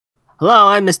Hello,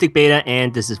 I'm Mystic Beta,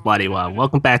 and this is Vatiwah.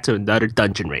 Welcome back to another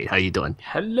dungeon raid. How you doing?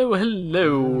 Hello,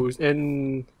 hello.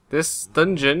 And this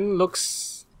dungeon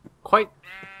looks quite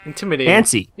intimidating.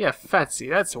 Fancy. Yeah, fancy.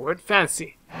 That's the word.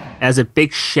 Fancy. Has a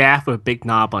big shaft with a big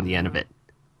knob on the end of it.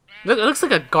 It looks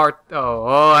like a guard.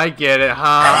 Oh, I get it.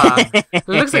 Ha. It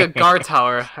looks like a guard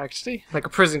tower, actually, like a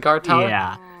prison guard tower.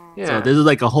 Yeah. Yeah. So there's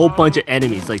like a whole bunch of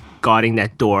enemies like guarding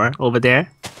that door over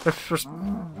there.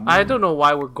 I don't know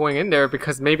why we're going in there,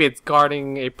 because maybe it's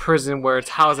guarding a prison where it's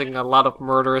housing a lot of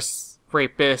murderous,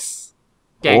 rapists,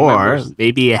 gang Or members.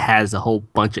 maybe it has a whole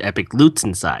bunch of epic loots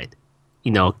inside.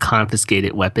 You know,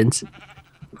 confiscated weapons.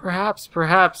 Perhaps,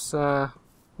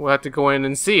 we'll have to go in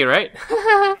and see, right?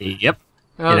 Yep.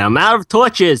 Oh. And I'm out of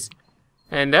torches.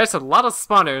 And there's a lot of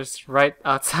spawners right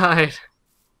outside.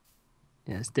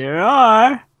 Yes, there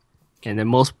are. And then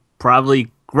most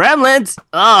probably gremlins.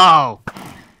 Oh,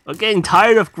 I'm getting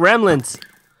tired of gremlins.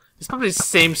 It's probably the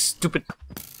same stupid...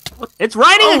 It's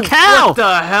riding a cow. What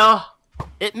the hell?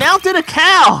 It mounted a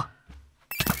cow.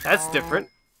 That's different.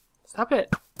 Stop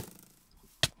it.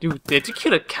 Dude, did you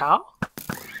kill a cow?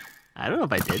 I don't know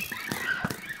if I did.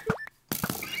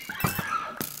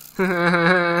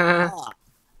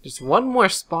 Just one more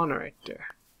spawner right there.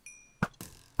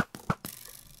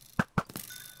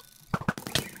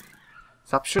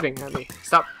 Stop shooting at me.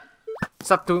 Stop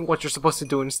doing what you're supposed to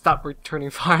do and stop returning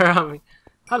fire on me.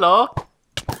 Hello?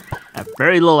 I have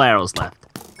very little arrows left.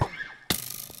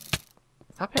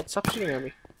 Stop it. Stop shooting at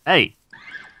me. Hey.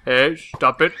 Hey,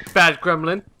 stop it. Bad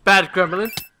gremlin. Bad gremlin.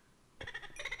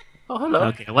 Oh, hello.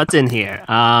 Okay, what's in here?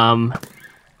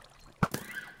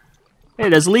 Hey,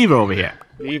 there's a lever over here.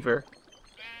 Lever.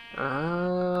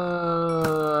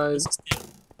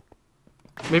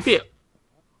 Maybe.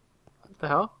 What the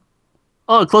hell?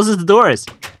 Oh, it closes the doors.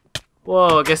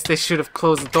 Whoa, I guess they should have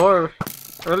closed the door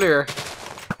earlier.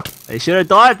 They should have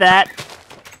thought that.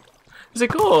 It's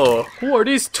like, oh, who are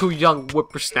these two young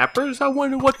whippersnappers? I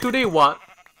wonder what do they want?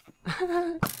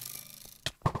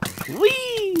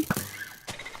 Whee!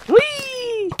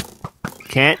 Whee!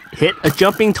 Can't hit a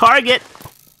jumping target.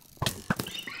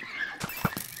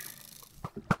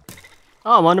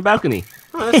 Oh, I'm on the balcony.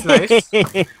 Oh, that's nice.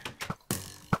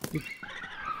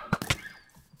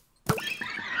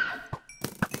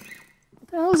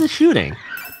 What the hell is it shooting?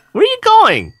 Where are you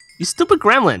going? You stupid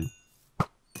gremlin.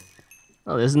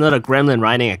 Oh, there's another gremlin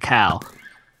riding a cow.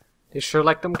 They sure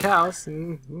like them cows.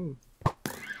 Mm-hmm.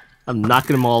 I'm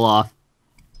knocking them all off.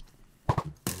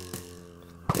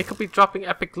 They could be dropping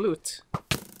epic loot.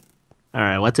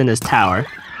 Alright, what's in this tower?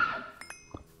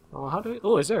 Oh, how do we...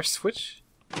 Oh, is there a switch?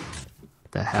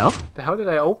 The hell? The hell did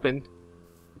I open?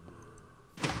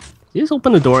 Did you just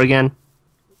open the door again?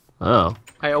 Oh.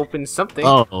 I opened something.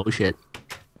 Oh, shit.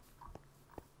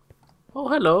 Oh,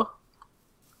 hello.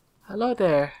 Hello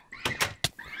there.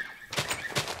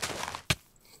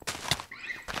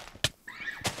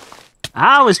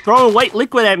 Ah, it's throwing white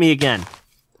liquid at me again.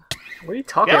 What are you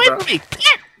talking Get away about? from me!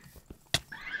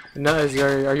 No,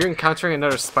 are you encountering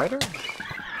another spider?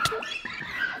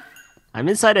 I'm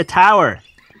inside a tower.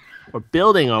 Or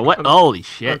building, or what? Holy I'm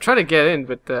shit. trying to get in,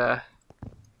 but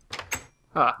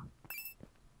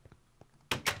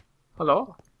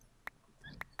hello?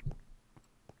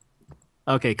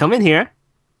 Okay, come in here.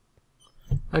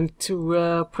 I need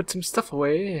to put some stuff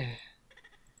away.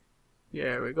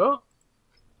 There we go.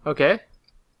 Okay.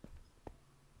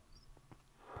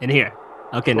 In here.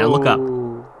 Okay, now look up.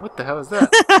 Ooh, what the hell is that?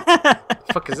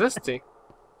 The fuck is this thing?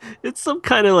 It's some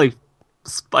kind of like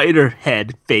spider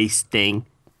head face thing.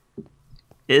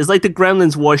 It's like the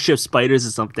Gremlins warship spiders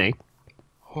or something.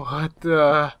 What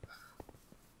the?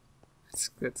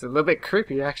 It's a little bit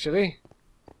creepy, actually.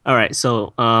 Alright,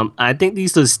 so I think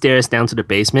these are the stairs down to the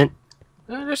basement.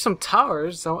 There's some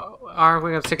towers. So are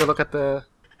we gonna take a look at the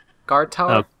guard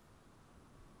tower?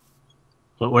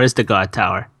 Where's the guard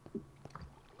tower?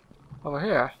 Over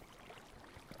here.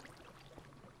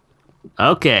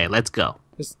 Okay, let's go.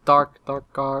 This dark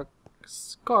guard.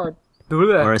 Do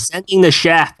that. We're ascending the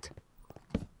shaft.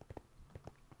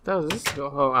 Does this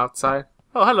go? Oh, outside.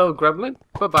 Oh, hello, Gremlin.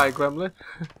 Bye-bye, Gremlin.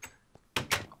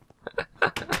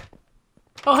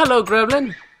 Oh, hello,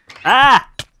 Gremlin. Ah!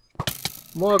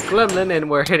 More Gremlin,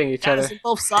 and we're hitting each other. On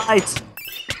both sides.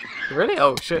 Really?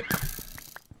 Oh, shit.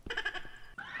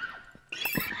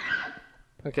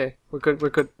 Okay, we're good, we're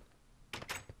good.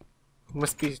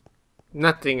 Must be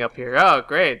nothing up here. Oh,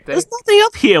 great. There's nothing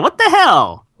up here. What the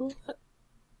hell?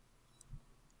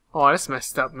 Oh, that's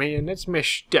messed up, man. That's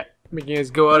messed up. Making us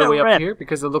go all the way up here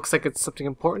because it looks like it's something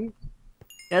important.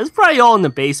 Yeah, it's probably all in the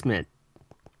basement.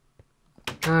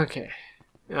 Okay.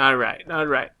 Alright,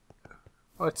 alright.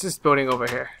 What's this building over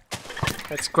here?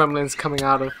 That's gremlins coming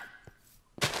out of.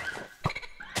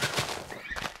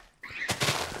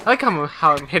 I like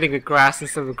how I'm hitting the grass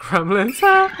instead of the gremlins.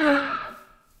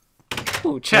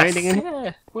 Ooh, chest.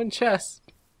 Yeah, one chest.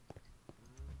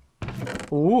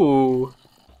 Ooh.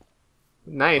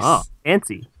 Nice. Oh,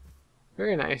 fancy.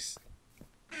 Very nice.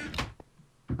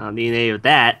 I don't need any of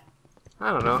that.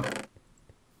 I don't know.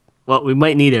 Well, we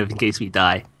might need it in case we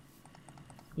die.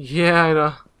 Yeah, I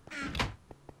know.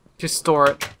 Just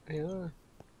store it. Yeah.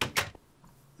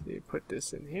 So you put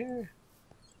this in here.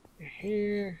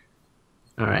 Here.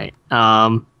 Alright.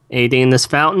 Anything in this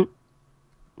fountain?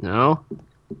 No?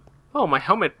 Oh, my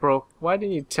helmet broke. Why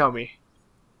didn't you tell me?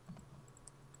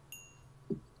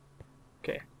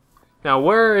 Okay. Now,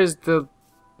 where is the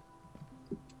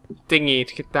thingy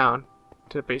to get down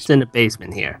to the It's basement? in the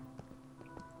basement here.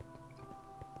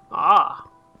 Ah.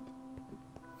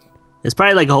 There's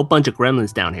probably like a whole bunch of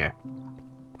gremlins down here.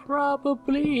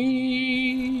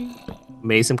 Probably.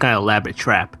 Made some kind of elaborate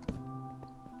trap.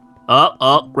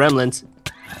 Oh, gremlins.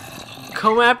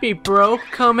 Come at me, bro.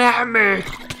 Come at me.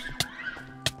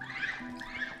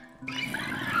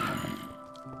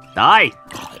 Die!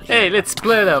 Hey, let's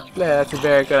split up. Yeah, that's a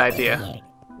very good idea.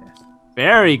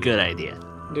 Very good idea.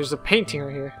 There's a painting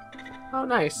right here. Oh,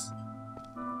 nice.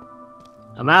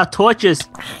 I'm out of torches.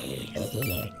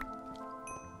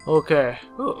 Okay.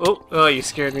 Oh, you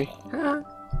scared me. Ah,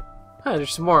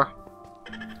 there's some more.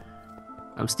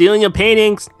 I'm stealing your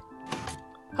paintings.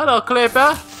 Hello,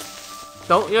 Clipper.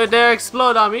 Don't you dare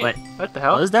explode on me. What? What the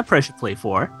hell? What is that pressure plate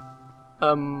for?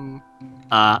 Uh-oh.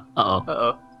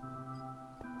 Uh-oh.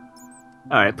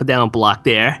 Alright, put down a block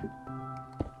there.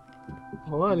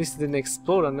 Well, at least it didn't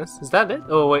explode on us. Is that it?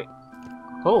 Oh, wait.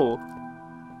 Oh.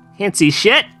 Can't see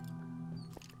shit.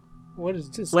 What is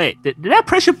this? Wait, did that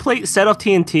pressure plate set off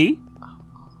TNT?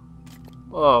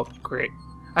 Oh, great.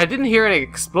 I didn't hear any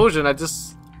explosion. I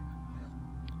just...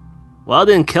 Well, it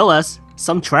didn't kill us.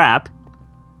 Some trap.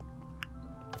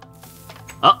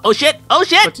 Oh shit! Oh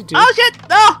shit! What'd you do? Oh shit!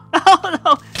 No! Oh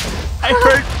no! I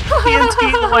heard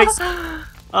TNT noise.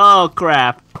 Oh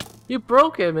crap! You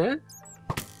broke it, man.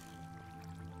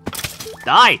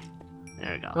 Die!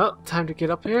 There we go. Oh, time to get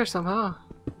up here somehow.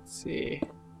 Let's see.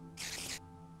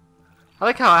 I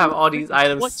like how I have all these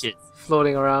items Watch it.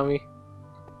 floating around me.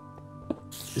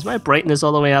 Is my brightness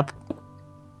all the way up?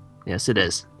 Yes, it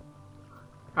is.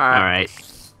 Alright.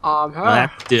 Alright. I'll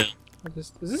have to do.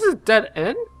 Is this a dead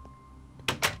end?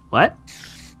 What?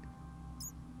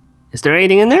 Is there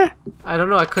anything in there? I don't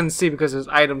know. I couldn't see because there's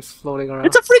items floating around.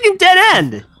 It's a freaking dead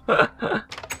end!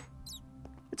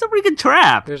 It's a freaking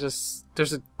trap! There's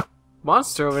a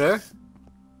monster over there.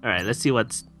 Alright, let's see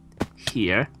what's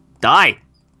here. Die!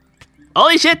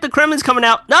 Holy shit, the Kremlin's coming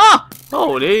out! No!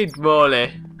 Holy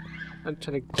moly. I'm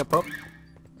trying to jump up.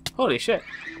 Holy shit.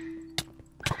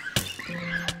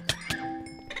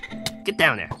 Get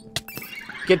down there.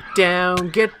 Get down,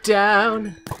 get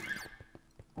down.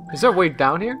 Is there a way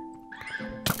down here?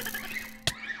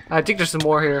 I think there's some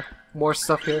more here. More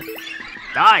stuff here.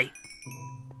 Die!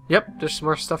 Yep, there's some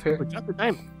more stuff here. Drop the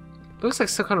diamond. Looks like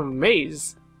some kind of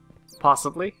maze.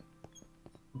 Possibly.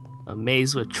 A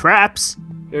maze with traps.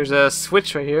 There's a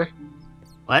switch right here.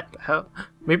 What? The hell?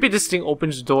 Maybe this thing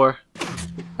opens the door.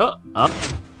 Oh, Oh,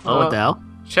 what the hell?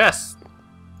 chest.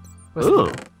 What's Ooh.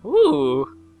 that?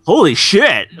 Ooh. Holy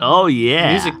shit! Oh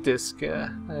yeah! Music disc. I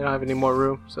don't have any more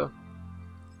room, so.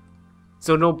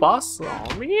 So no boss?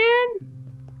 Oh man.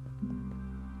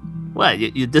 What?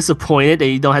 You're disappointed that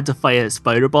you don't have to fight a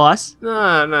spider boss? No.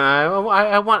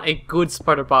 I want a good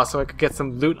spider boss so I could get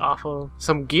some loot off of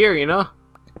some gear, you know?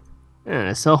 Yeah,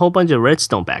 there's a whole bunch of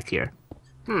redstone back here.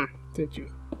 Did you?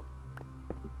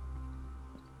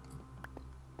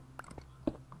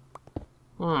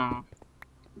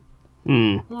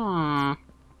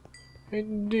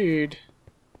 Indeed.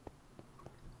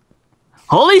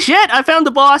 Holy shit! I found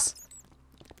the boss!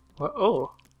 What?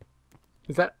 Oh.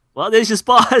 Is that? Well, there's your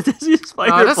boss. There's your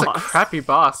spider Oh, that's boss. a crappy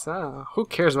boss. Oh, who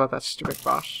cares about that stupid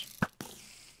boss?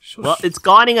 Well, it's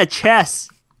guarding a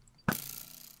chest.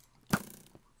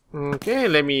 Okay,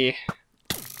 let me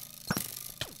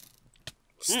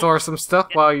store some stuff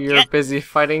while you're busy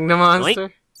fighting the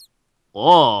monster.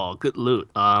 Oh, good loot.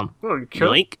 Oh, you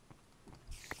killed? Yoink.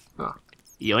 Oh.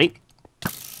 Yoink.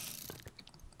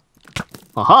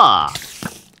 Aha!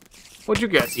 What'd you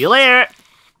get? See you later.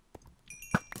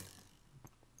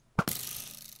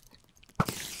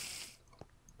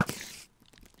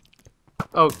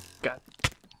 Oh god.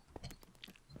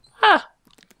 Ah!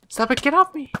 Stop it! Get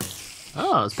off me!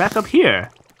 Oh, it's back up here.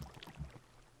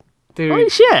 Did Holy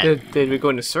shit! Did we go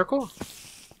in a circle?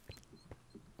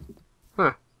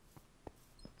 Huh.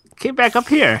 Came back up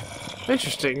here.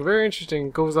 Interesting, very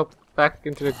interesting. Goes up back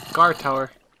into the guard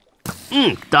tower.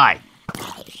 Die.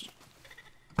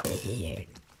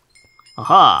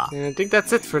 Aha. And I think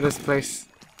that's it for this place.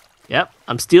 Yep,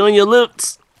 I'm stealing your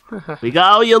loots. We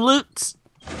got all your loots.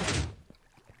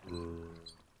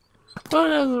 Oh,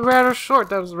 that was rather short.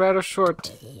 That was rather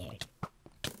short.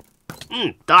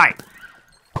 Die.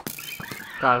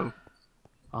 Got him.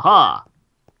 Aha.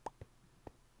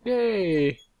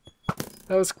 Yay.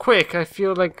 That was quick. I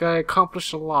feel like I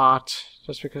accomplished a lot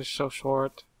just because it's so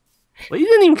short. Well, you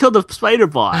didn't even kill the spider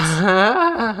boss.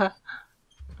 I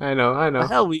know, I know.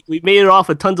 Hell, we made it off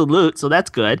with tons of loot, so that's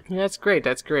good. Yeah, that's great,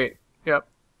 that's great. Yep.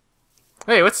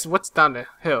 Hey, what's down the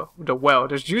hill? The well.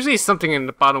 There's usually something in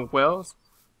the bottom wells.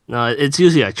 No, it's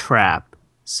usually a trap,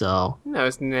 so... No,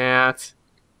 it's not.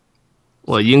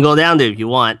 Well, you can go down there if you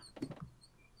want.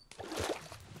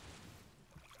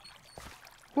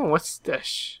 Oh, what's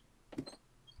this?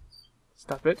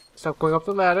 Stop it. Stop going up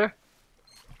the ladder.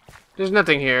 There's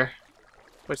nothing here.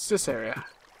 What's this area?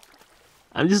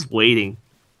 I'm just waiting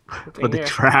Nothing for the here.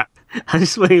 trap. I'm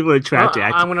just waiting for the trap to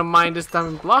I'm activate. gonna mine this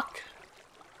diamond block.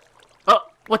 Oh,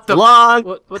 what the? Long.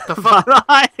 What the fuck?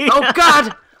 Oh Oh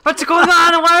god! What's going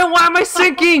on? Why am I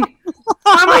sinking?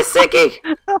 Why am I sinking?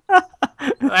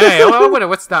 Hey, I wonder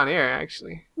what's down here,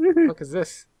 actually. What the fuck is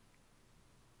this?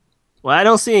 Well, I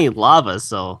don't see any lava,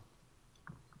 so...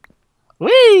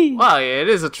 Whee! Wow, yeah, it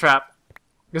is a trap.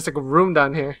 There's like a room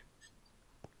down here.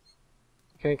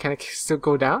 Can I still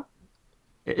go down?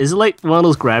 Is it like one of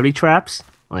those gravity traps?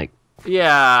 Like...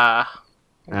 Yeah,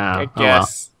 Oh, I oh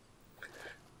guess.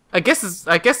 I guess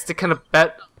they kind of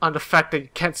bet on the fact that you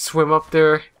can't swim up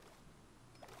there.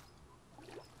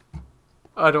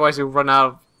 Otherwise, you'll run out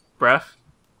of breath.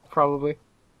 Probably.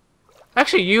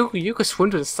 Actually, you could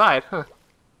swim to the side, huh?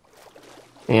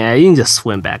 Well. Yeah, you can just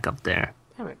swim back up there.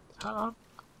 Damn it. Hold on.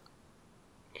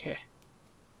 Okay.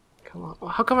 Come on.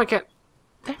 Well, how come I can't...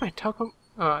 Damn it, how come...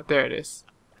 Oh, there it is.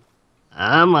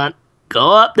 Come on.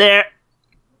 Go up there.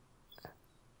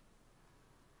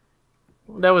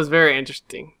 That was very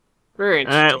interesting. Very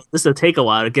interesting. Alright, this will take a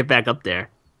while to get back up there.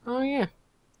 Oh, yeah.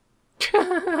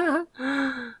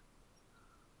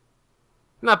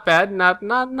 Not bad. Not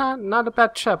a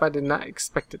bad trap. I did not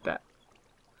expected that.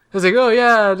 I was like, oh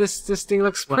yeah, this thing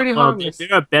looks pretty harmless.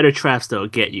 There are better traps that'll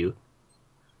get you.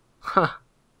 Huh.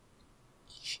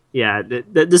 Yeah,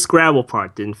 this gravel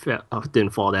part didn't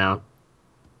fall down.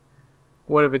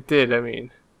 What if it did, I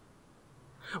mean?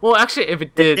 Well, actually, if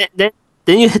it did...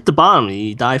 Then you hit the bottom and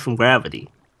you die from gravity.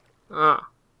 Oh.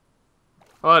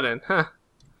 Oh, then, huh.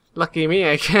 Lucky me,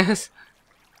 I guess.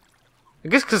 I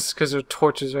guess because there are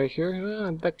torches right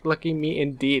here. Lucky me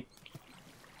indeed.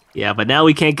 Yeah, but now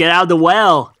we can't get out of the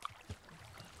well.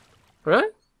 Really?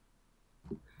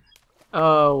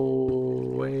 Oh,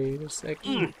 wait a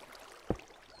second.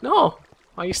 No!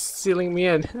 Why are you sealing me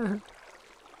in?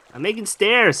 I'm making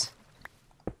stairs.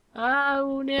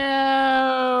 Oh,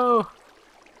 no!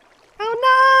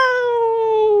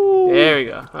 Oh no! There we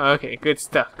go. Okay, good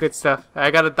stuff, good stuff.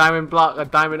 I got a diamond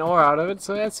ore out of it,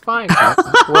 so that's fine.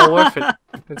 Well worth it.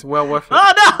 It's well worth it.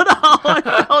 Oh no!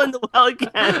 I fell in the well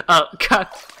again. Oh, God.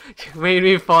 You made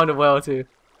me fall in the well, too.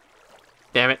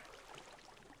 Damn it.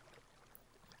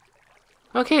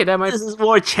 Okay, that might... This is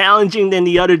more challenging than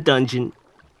the other dungeon.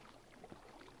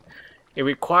 It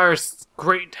requires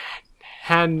great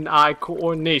hand-eye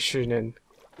coordination and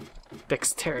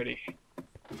dexterity.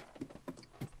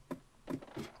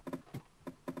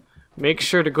 Make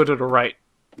sure to go to the right.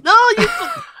 No, you...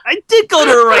 I did go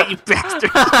to the right, you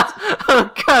bastard.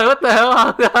 Oh God, what the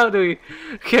hell? How do we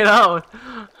get out?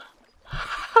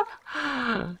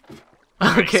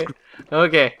 Okay,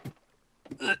 okay.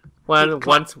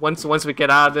 Once we get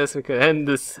out of this, we can end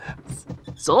this.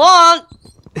 So long.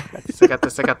 I got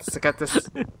this. I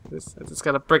just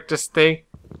gotta break this thing.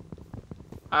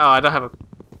 Oh, I don't have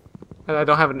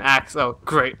an axe. Oh,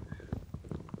 great.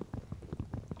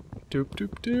 Doop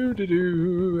doop doo doo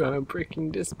doo. I'm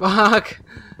breaking this block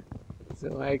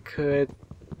so I could.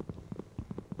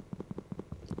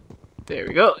 There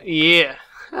we go. Yeah.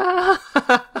 Oh.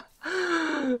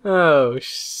 All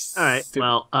right.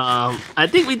 Well, I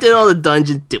think we did all the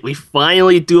dungeons. Did we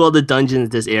finally do all the dungeons in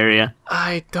this area?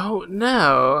 I don't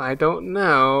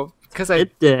know. Because I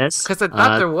Did this. Because I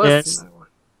thought there was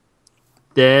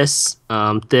this,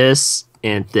 and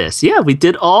this. Yeah, we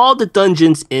did all the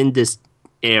dungeons in this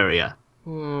area.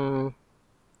 I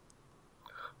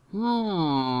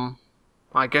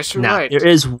guess you're Now, right. there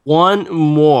is one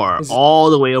more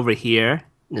all the way over here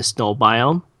in the snow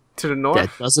biome To the north? that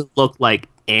doesn't look like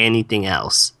anything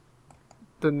else.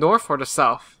 The north or the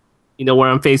south? You know where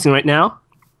I'm facing right now?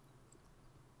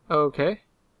 Okay.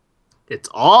 It's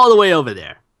all the way over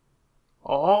there.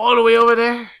 All the way over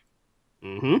there?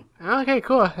 Mm-hmm. Okay,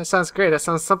 cool. That sounds great. That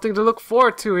sounds something to look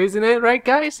forward to, isn't it? Right,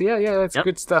 guys? Yeah, that's Yep.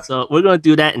 good stuff. So we're gonna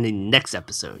do that in the next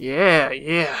episode. Yeah.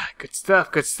 Good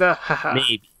stuff.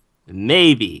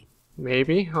 Maybe.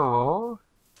 Maybe. Oh.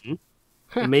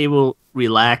 Maybe we'll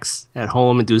relax at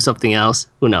home and do something else.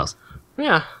 Who knows?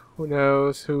 Yeah. Who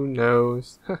knows?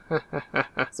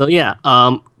 So yeah,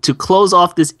 to close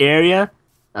off this area,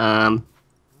 we're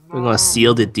gonna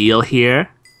seal the deal here.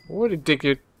 What do you think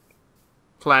you're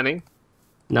planning?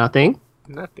 Nothing.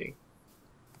 Nothing.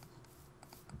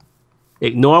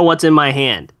 Ignore what's in my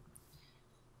hand.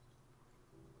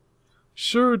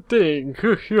 Sure thing.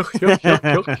 This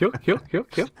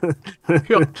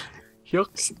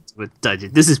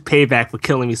is payback for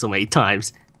killing me so many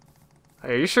times.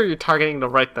 Are you sure you're targeting the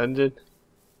right dungeon?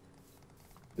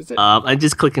 Is it? I'm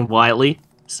just clicking wildly,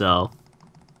 so.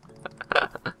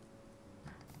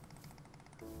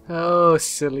 Oh,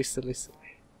 silly.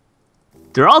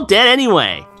 They're all dead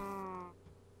anyway.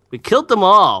 We killed them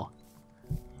all.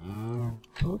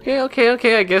 Okay. I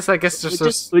guess We're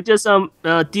just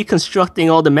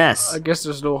deconstructing all the mess. I guess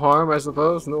there's no harm, I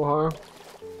suppose. No harm.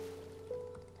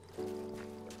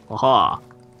 Aha.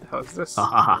 How's this?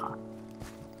 Ha.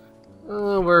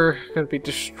 We're gonna be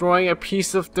destroying a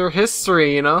piece of their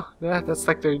history, you know? Yeah, that's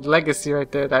like their legacy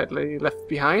right there that they left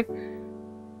behind.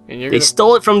 And They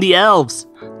stole it from the elves.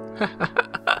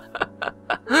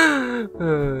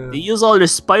 They use all their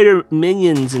spider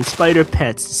minions and spider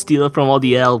pets to steal it from all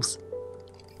the elves.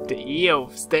 The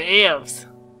elves.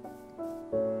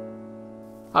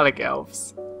 I like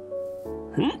elves.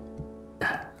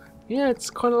 Yeah, it's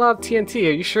quite a lot of TNT.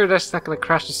 Are you sure that's not gonna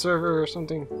crash the server or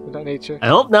something of that nature? I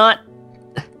hope not.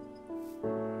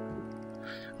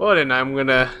 Well then, I'm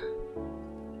gonna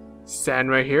stand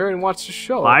right here and watch the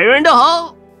show. Fire in the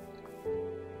hole!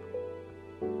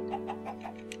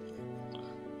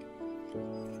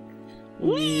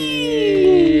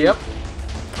 Yep.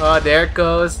 Oh, there it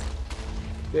goes.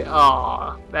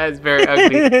 Oh, that is very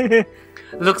ugly. It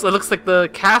looks like the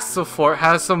castle fort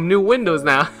has some new windows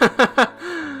now.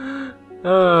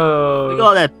 Oh. Look at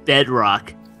all that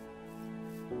bedrock.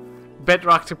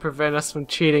 Bedrock to prevent us from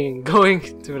cheating and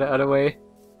going to the other way.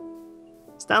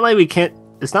 It's not like we couldn't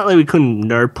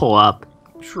nerd pull up.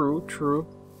 True.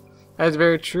 That's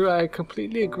very true. I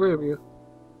completely agree with you.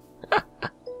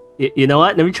 You know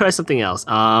what? Let me try something else.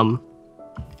 What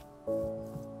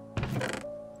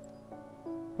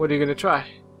are you gonna try?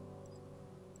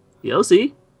 You'll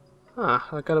see. Huh,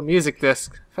 I got a music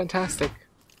disc. Fantastic.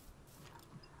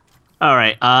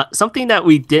 Alright, something that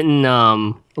we didn't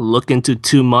look into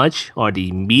too much are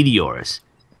the meteors.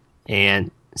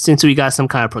 And since we got some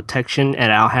kind of protection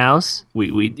at our house,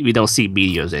 we don't see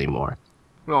meteors anymore.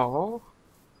 Oh.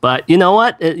 But you know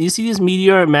what? You see this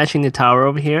meteor matching the tower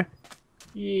over here?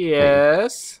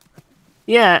 Yes.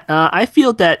 Yeah, I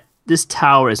feel that this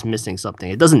tower is missing something.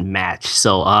 It doesn't match.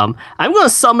 So I'm gonna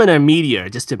summon a meteor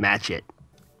just to match it.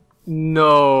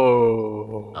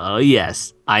 No. Oh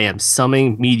yes, I am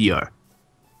summoning meteor.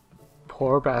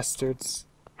 Poor bastards.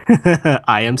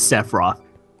 I am Sephiroth.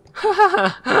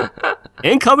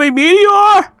 Incoming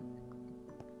meteor!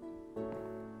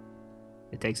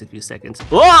 It takes a few seconds.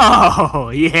 Whoa!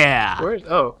 Yeah! Where's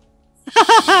oh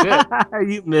shit.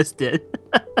 You missed it.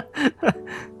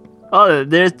 Oh,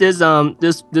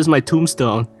 there's my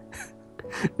tombstone.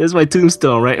 There's my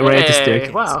tombstone right at the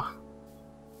staircase. Wow.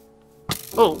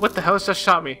 Oh, what the hell just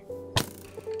shot me?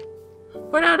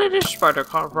 Where did this spider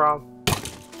come from?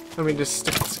 I mean, this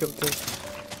skeleton.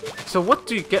 So what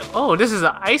do you get? Oh, this is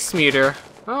an ice meter.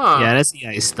 Oh. Yeah, that's the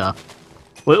ice stuff.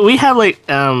 We have like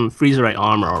freezerite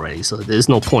armor already, so there's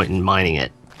no point in mining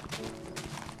it.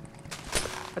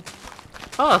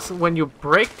 Oh, so when you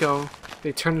break them,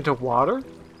 they turn into water?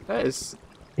 That is...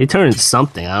 They turn into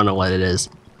something. I don't know what it is.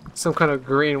 Some kind of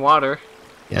green water.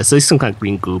 Yeah, it's like some kind of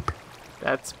green goop.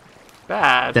 That's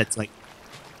bad. That's like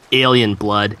alien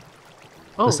blood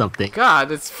oh, or something.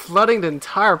 God, it's flooding the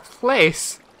entire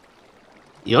place.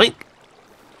 Yoink!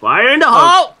 Fire in the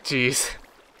hole! Jeez.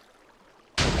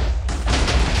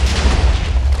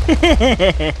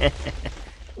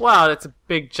 Wow, that's a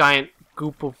big giant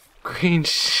goop of green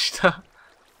stuff.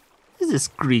 What is this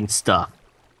green stuff?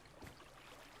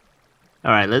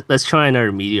 Alright, let's try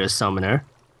another meteor summoner.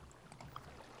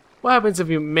 What happens if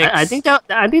you mix... I think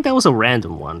that was a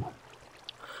random one.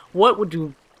 What would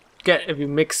you get if you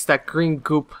mix that green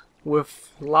goop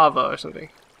with lava or something?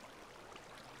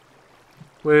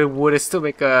 Would it still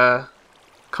make a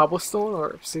cobblestone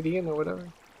or obsidian or whatever?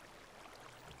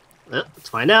 Let's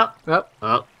find out. Yep.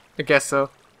 Oh. I guess so.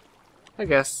 I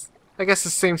guess the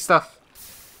same stuff.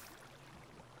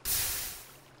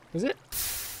 Is it?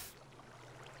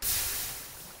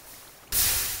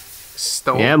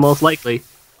 Stone? Yeah, most likely.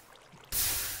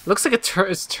 Looks like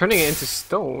it's turning it into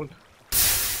stone.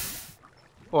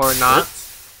 Or not.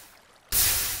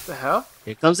 The hell?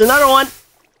 Here comes another one.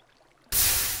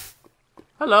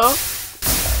 Hello.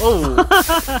 Oh.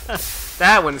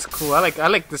 That one's cool. I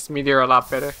like this meteor a lot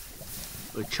better.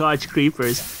 With charged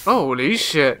creepers. Holy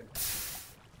shit.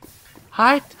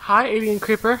 Hi, alien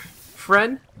creeper.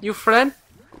 Friend? You friend?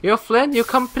 You friend? You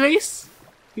come please?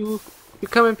 You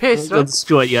come in peace, They'll right?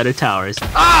 destroy the other towers.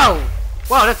 Oh!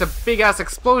 Wow, that's a big ass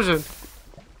explosion.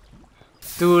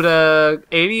 Do the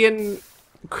alien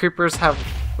creepers have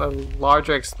a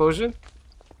larger explosion?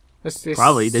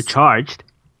 Probably, they're charged.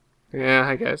 Yeah,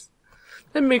 I guess.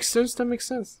 That makes sense, that makes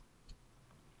sense.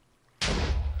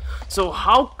 So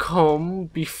how come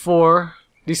before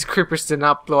these creepers did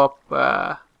not blow up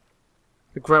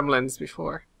the gremlins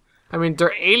before? I mean,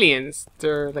 they're aliens.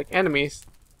 They're like enemies.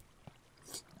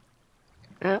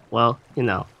 Yeah, well, you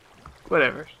know.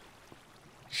 Whatever.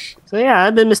 So yeah,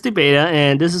 I've been Mr. Beta,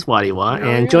 and this is Watiwah,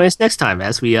 and join us next time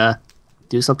as we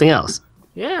do something else.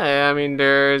 Yeah, I mean,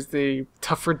 there's the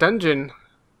tougher dungeon.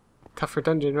 Tougher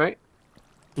dungeon, right?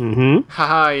 Mm-hmm.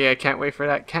 Haha, yeah, can't wait for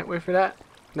that. Can't wait for that.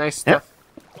 Nice stuff.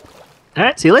 Yep.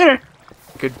 Alright, see you later.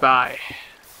 Goodbye.